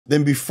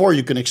then before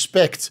you can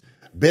expect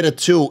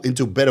beta-2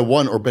 into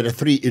beta-1 or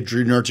beta-3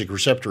 adrenergic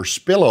receptor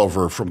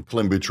spillover from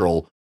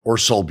Clenbuterol or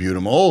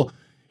Salbutamol,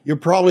 you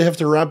probably have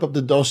to ramp up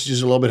the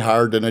dosages a little bit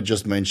higher than I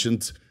just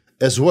mentioned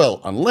as well,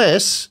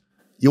 unless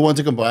you want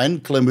to combine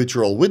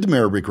Clenbuterol with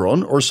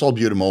Mirabegron or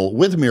Salbutamol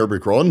with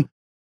Mirabegron.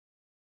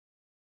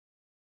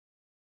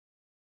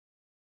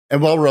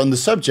 And while we're on the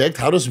subject,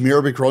 how does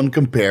Mirabegron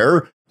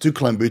compare to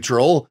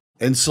Clenbuterol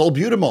and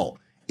Salbutamol?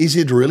 Is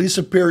it really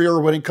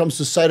superior when it comes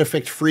to side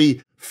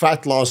effect-free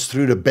fat loss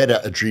through the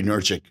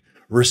beta-adrenergic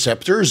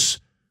receptors?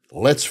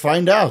 Let's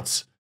find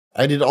out.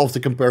 I did all of the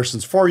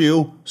comparisons for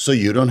you, so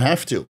you don't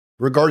have to.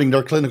 Regarding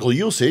their clinical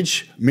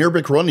usage,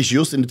 Mirabegron is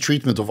used in the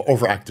treatment of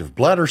overactive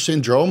bladder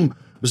syndrome.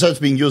 Besides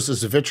being used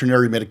as a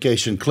veterinary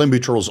medication,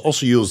 Clenbuterol is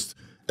also used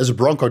as a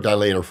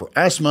bronchodilator for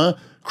asthma,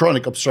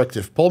 chronic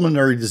obstructive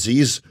pulmonary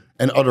disease,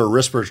 and other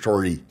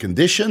respiratory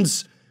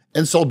conditions.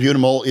 And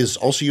Salbutamol is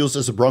also used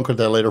as a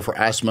bronchodilator for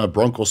asthma,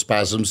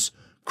 bronchospasms,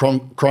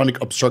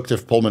 chronic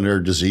obstructive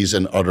pulmonary disease,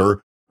 and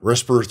other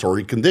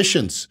respiratory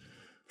conditions.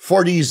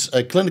 For these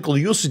clinical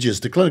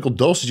usages, the clinical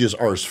dosages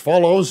are as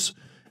follows.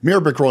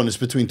 Mirabegron is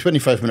between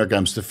 25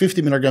 milligrams to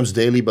 50 milligrams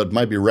daily, but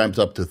might be ramped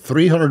up to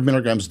 300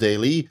 milligrams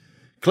daily.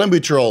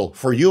 Clenbuterol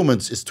for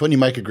humans is 20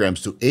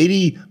 micrograms to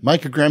 80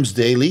 micrograms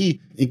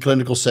daily in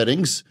clinical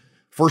settings.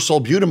 For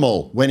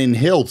Salbutamol, when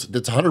inhaled,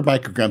 that's 100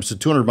 micrograms to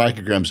 200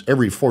 micrograms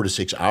every 4 to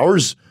 6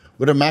 hours,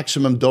 with a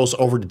maximum dose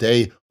over the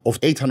day of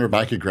 800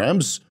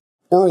 micrograms.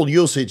 Oral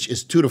usage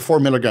is 2 to 4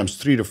 milligrams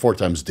 3 to 4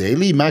 times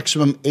daily,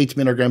 maximum 8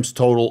 milligrams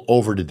total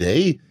over the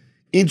day.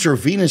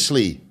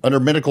 Intravenously, under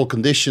medical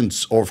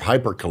conditions of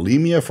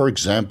hyperkalemia, for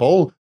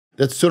example,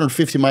 that's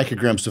 250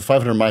 micrograms to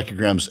 500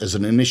 micrograms as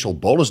an initial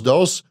bolus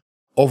dose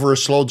over a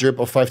slow drip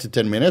of 5 to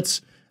 10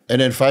 minutes,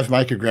 and then 5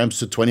 micrograms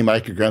to 20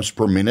 micrograms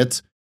per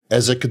minute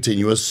as a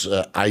continuous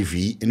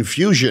IV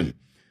infusion.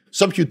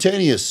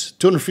 Subcutaneous,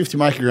 250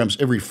 micrograms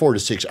every 4 to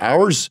 6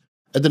 hours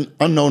at an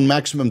unknown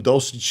maximum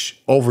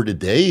dosage over the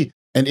day,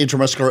 and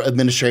intramuscular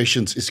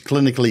administrations is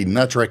clinically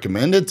not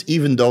recommended,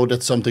 even though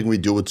that's something we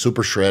do with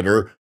Super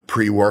Shredder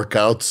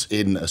pre-workouts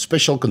in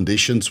special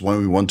conditions when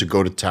we want to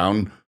go to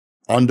town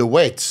on the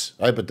weights,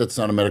 right? But that's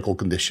not a medical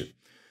condition.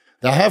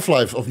 The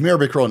half-life of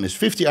Mirabegron is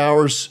 50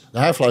 hours.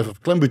 The half-life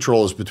of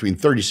Clenbuterol is between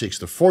 36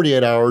 to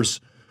 48 hours.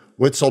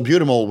 With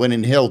Salbutamol, when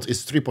inhaled,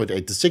 is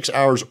 3.8 to 6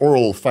 hours.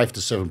 Oral, 5 to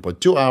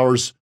 7.2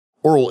 hours.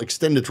 Oral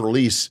extended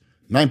release,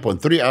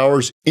 9.3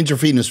 hours.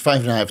 Intravenous,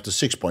 5.5 to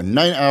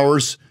 6.9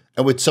 hours.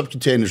 And with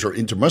subcutaneous or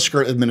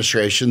intramuscular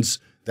administrations,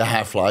 the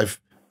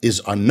half-life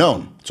is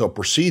unknown. So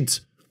proceed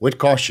with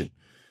caution.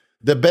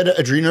 The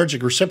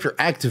beta-adrenergic receptor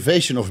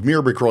activation of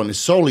Mirabegron is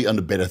solely on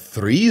the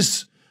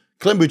beta-3s.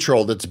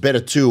 Clenbuterol, that's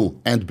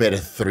beta-2 and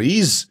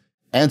beta-3s.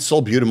 And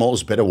Salbutamol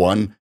is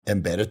beta-1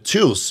 and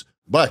beta-2s.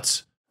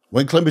 But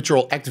when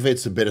Clenbuterol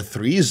activates the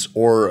beta-3s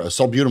or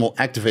Salbutamol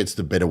activates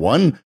the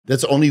beta-1,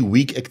 that's only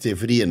weak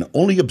activity and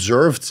only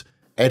observed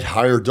at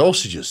higher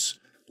dosages.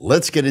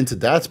 Let's get into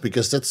that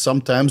because that's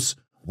sometimes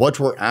what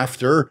we're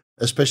after,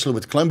 especially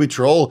with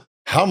Clenbuterol.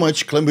 How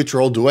much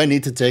Clenbuterol do I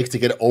need to take to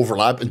get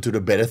overlap into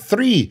the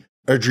beta-3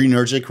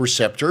 adrenergic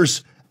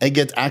receptors and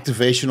get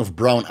activation of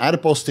brown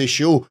adipose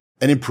tissue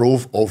and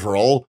improve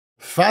overall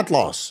fat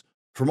loss?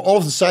 From all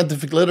of the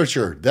scientific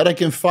literature that I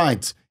can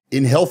find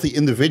in healthy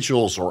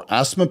individuals or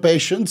asthma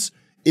patients,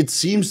 it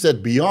seems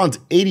that beyond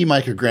 80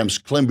 micrograms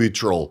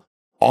Clenbuterol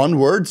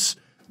onwards,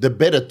 the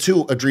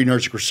beta-2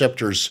 adrenergic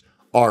receptors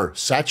are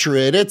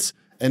saturated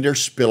and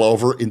there's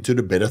spillover into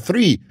the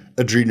beta-3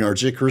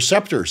 adrenergic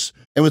receptors.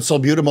 And with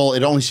Salbutamol,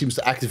 it only seems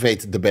to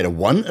activate the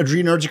beta-1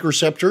 adrenergic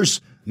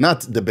receptors,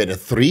 not the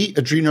beta-3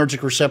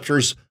 adrenergic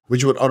receptors,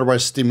 which would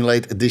otherwise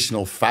stimulate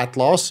additional fat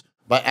loss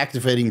by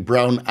activating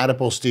brown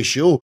adipose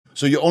tissue.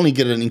 So you only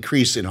get an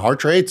increase in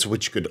heart rate,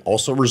 which could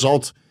also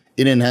result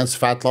in enhanced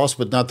fat loss,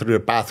 but not through the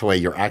pathway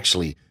you're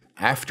actually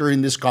after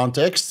in this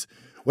context.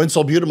 When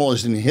Salbutamol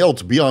is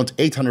inhaled beyond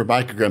 800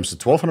 micrograms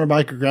to 1200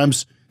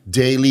 micrograms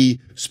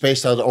daily,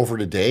 spaced out over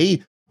the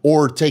day,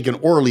 or taken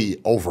orally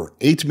over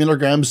 8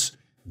 milligrams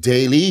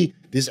daily,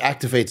 this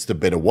activates the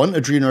beta-1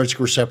 adrenergic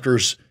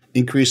receptors,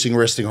 increasing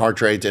resting heart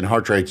rate and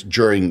heart rate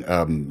during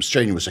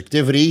strenuous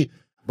activity,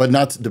 but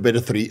not the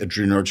beta-3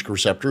 adrenergic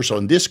receptor. So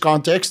in this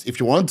context,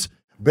 if you want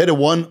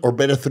beta-1 or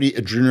beta-3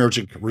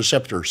 adrenergic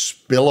receptor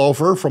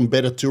spillover from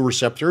beta-2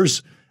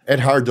 receptors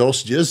at higher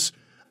dosages,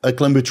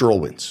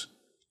 Clenbuterol wins.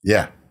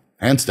 Yeah,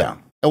 hands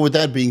down. And with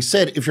that being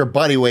said, if your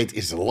body weight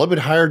is a little bit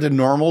higher than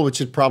normal, which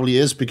it probably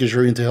is because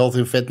you're into health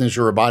and fitness,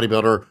 you're a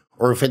bodybuilder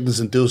or a fitness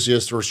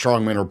enthusiast or a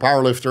strongman or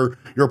powerlifter,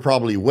 you're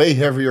probably way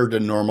heavier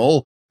than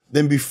normal,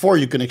 then before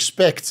you can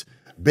expect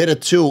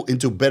beta-2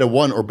 into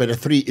beta-1 or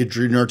beta-3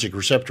 adrenergic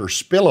receptor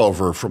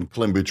spillover from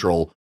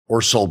Clenbuterol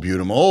or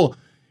Salbutamol,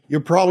 you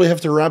probably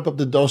have to ramp up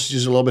the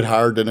dosages a little bit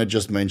higher than I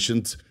just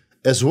mentioned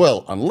as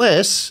well,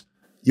 unless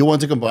you want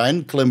to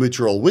combine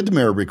Clenbuterol with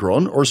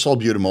Mirabegron or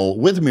Salbutamol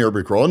with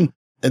Mirabegron.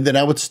 And then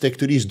I would stick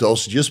to these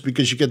dosages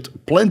because you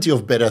get plenty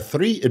of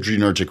beta-3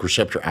 adrenergic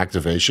receptor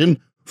activation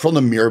from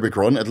the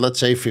Mirabegron at, let's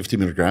say, 50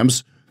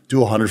 milligrams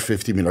to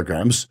 150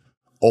 milligrams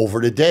over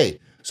the day.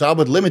 So I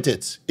would limit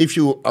it. If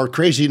you are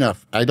crazy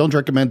enough, I don't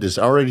recommend this.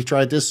 I already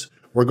tried this.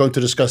 We're going to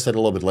discuss that a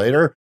little bit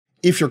later.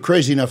 If you're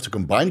crazy enough to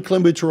combine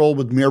Clenbuterol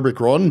with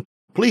Mirabegron,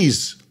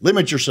 please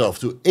limit yourself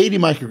to 80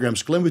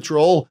 micrograms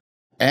Clenbuterol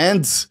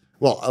and,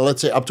 well,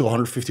 let's say up to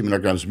 150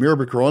 milligrams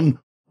Mirabegron,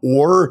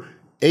 or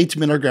 8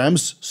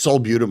 milligrams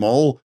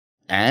Salbutamol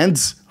and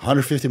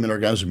 150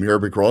 milligrams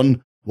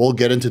Mirabegron. We'll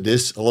get into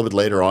this a little bit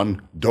later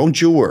on. Don't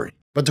you worry.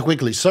 But to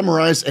quickly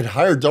summarize, at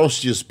higher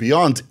dosages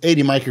beyond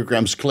 80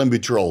 micrograms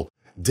Clenbuterol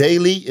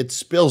daily, it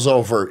spills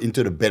over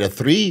into the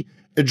beta-3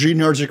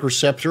 adrenergic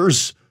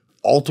receptors,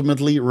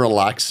 ultimately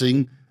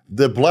relaxing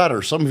the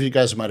bladder. Some of you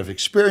guys might have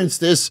experienced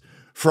this.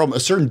 From a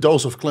certain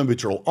dose of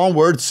Clenbuterol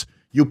onwards,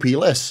 you pee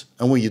less.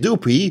 And when you do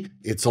pee,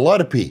 it's a lot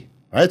of pee.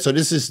 Right? So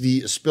this is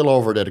the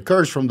spillover that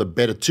occurs from the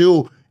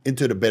beta-2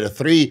 into the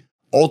beta-3,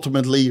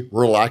 ultimately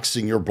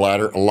relaxing your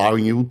bladder,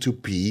 allowing you to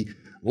pee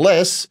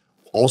less,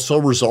 also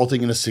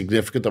resulting in a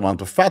significant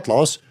amount of fat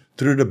loss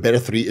through the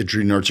beta-3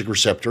 adrenergic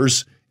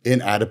receptors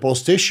in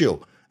adipose tissue.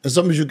 And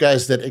some of you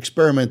guys that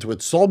experiment with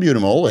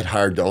salbutamol at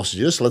higher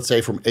dosages, let's say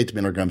from 8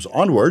 milligrams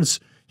onwards,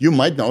 you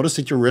might notice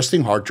that your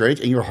resting heart rate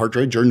and your heart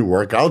rate during the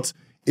workout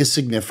is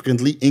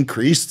significantly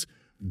increased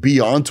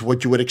beyond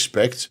what you would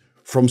expect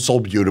from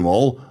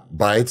salbutamol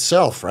by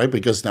itself, right?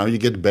 Because now you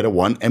get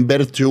beta-1 and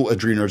beta-2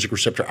 adrenergic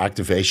receptor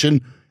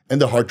activation,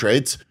 and the heart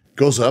rate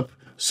goes up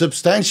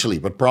substantially,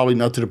 but probably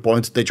not to the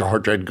point that your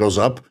heart rate goes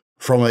up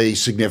from a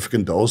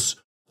significant dose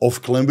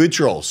of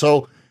Clenbuterol.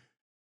 So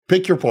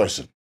pick your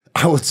poison,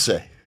 I would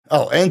say.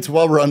 Oh, and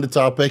while we're on the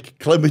topic,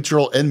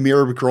 Clenbuterol and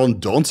Mirabegron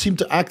don't seem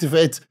to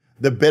activate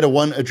the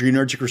beta-1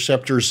 adrenergic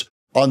receptors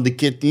on the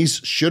kidneys,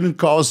 shouldn't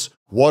cause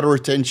water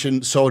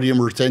retention, sodium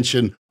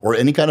retention, or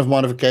any kind of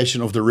modification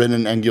of the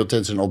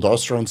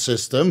renin-angiotensin-aldosterone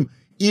system,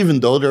 even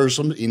though there are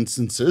some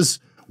instances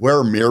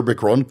where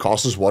Mirabegron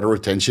causes water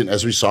retention,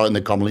 as we saw in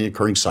the commonly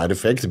occurring side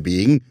effect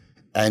being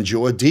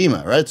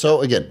angioedema, right?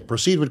 So again,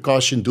 proceed with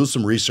caution, do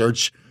some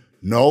research,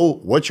 know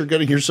what you're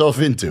getting yourself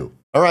into.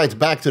 All right,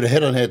 back to the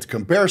head-on-head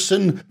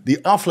comparison. The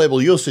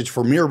off-label usage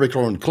for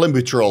Mirabegron,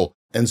 Clenbuterol,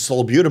 and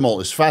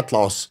salbutamol is fat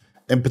loss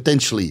and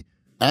potentially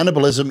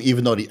anabolism,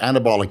 even though the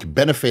anabolic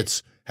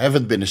benefits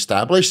haven't been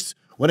established.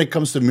 When it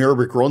comes to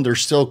Mirabegron,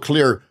 there's still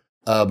clear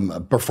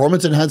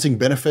performance-enhancing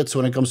benefits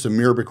when it comes to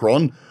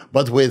Mirabegron,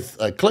 but with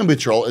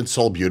Clenbuterol and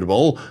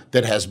salbutamol,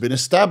 that has been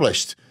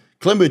established.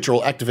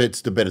 Clenbuterol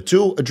activates the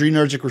beta-2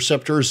 adrenergic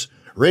receptors,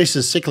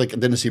 raises cyclic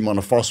adenosine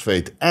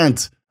monophosphate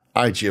and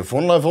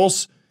IGF-1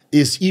 levels,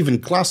 is even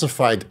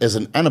classified as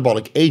an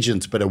anabolic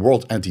agent by the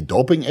World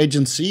Anti-Doping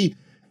Agency.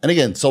 And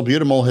again,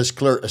 salbutamol has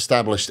clear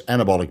established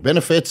anabolic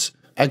benefits,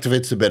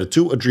 activates the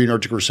beta-2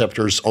 adrenergic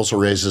receptors, also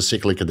raises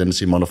cyclic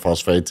adenosine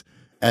monophosphate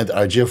and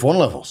IGF-1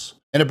 levels.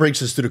 And it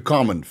brings us to the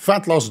common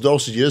fat loss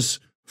dosages.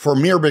 For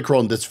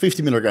Mirabegron, that's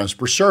 50 milligrams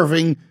per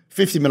serving,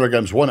 50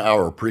 milligrams 1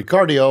 hour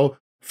pre-cardio,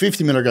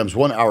 50 milligrams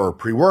 1 hour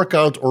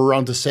pre-workout, or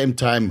around the same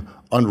time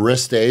on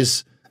rest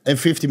days, and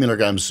 50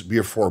 milligrams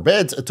before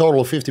bed, a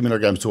total of 50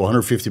 milligrams to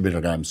 150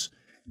 milligrams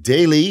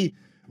daily.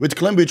 With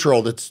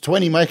Clenbuterol, that's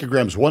 20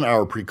 micrograms 1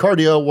 hour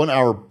pre-cardio, 1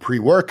 hour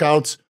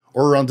pre-workout,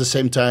 or around the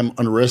same time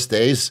on rest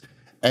days,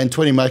 and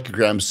 20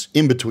 micrograms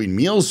in between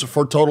meals,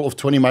 for a total of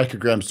 20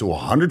 micrograms to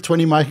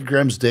 120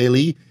 micrograms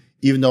daily,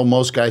 even though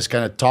most guys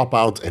kind of top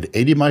out at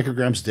 80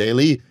 micrograms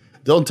daily.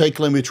 Don't take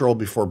Clenbuterol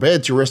before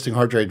bed. Your resting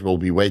heart rate will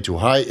be way too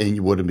high and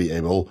you wouldn't be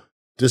able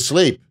to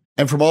sleep.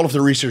 And from all of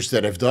the research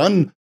that I've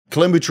done,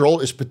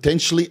 Clenbuterol is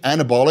potentially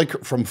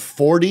anabolic from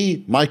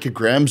 40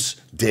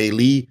 micrograms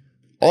daily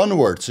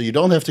onward. So you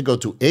don't have to go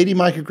to 80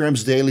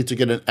 micrograms daily to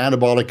get an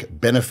anabolic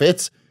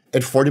benefit.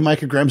 At 40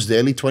 micrograms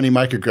daily, 20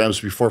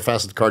 micrograms before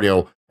fasted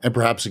cardio, and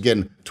perhaps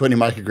again 20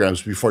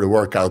 micrograms before the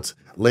workout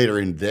later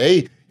in the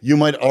day, you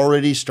might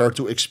already start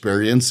to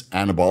experience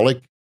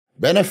anabolic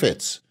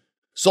benefits.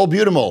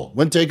 Salbutamol,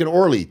 when taken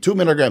orally, 2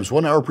 milligrams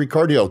 1 hour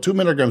pre-cardio, 2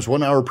 milligrams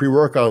 1 hour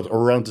pre-workout,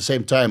 or around the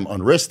same time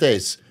on rest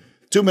days,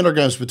 2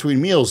 milligrams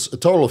between meals, a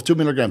total of 2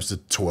 milligrams to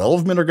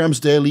 12 milligrams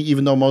daily,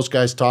 even though most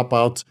guys top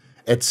out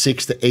at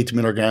 6 to 8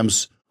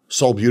 milligrams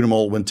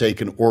salbutamol when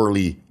taken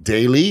orally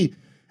daily.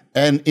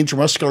 And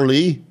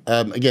intramuscularly,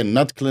 again,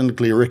 not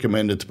clinically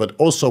recommended, but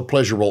also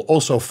pleasurable,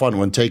 also fun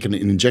when taken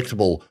in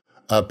injectable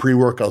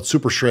pre-workout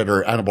super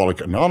shredder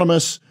anabolic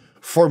anonymous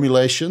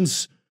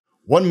formulations,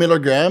 1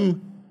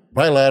 milligram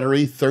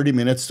bilaterally, 30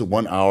 minutes to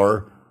 1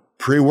 hour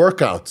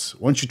pre-workout.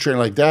 Once you train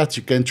like that,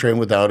 you can train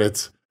without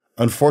it,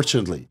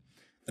 unfortunately.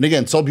 And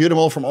again,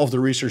 salbutamol, from all of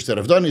the research that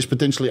I've done, is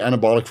potentially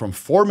anabolic from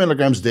 4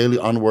 milligrams daily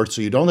onwards,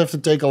 so you don't have to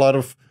take a lot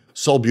of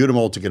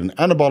salbutamol to get an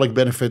anabolic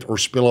benefit or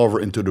spill over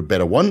into the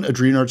beta-1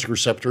 adrenergic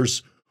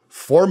receptors.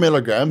 4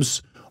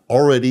 milligrams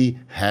already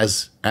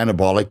has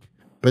anabolic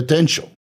potential.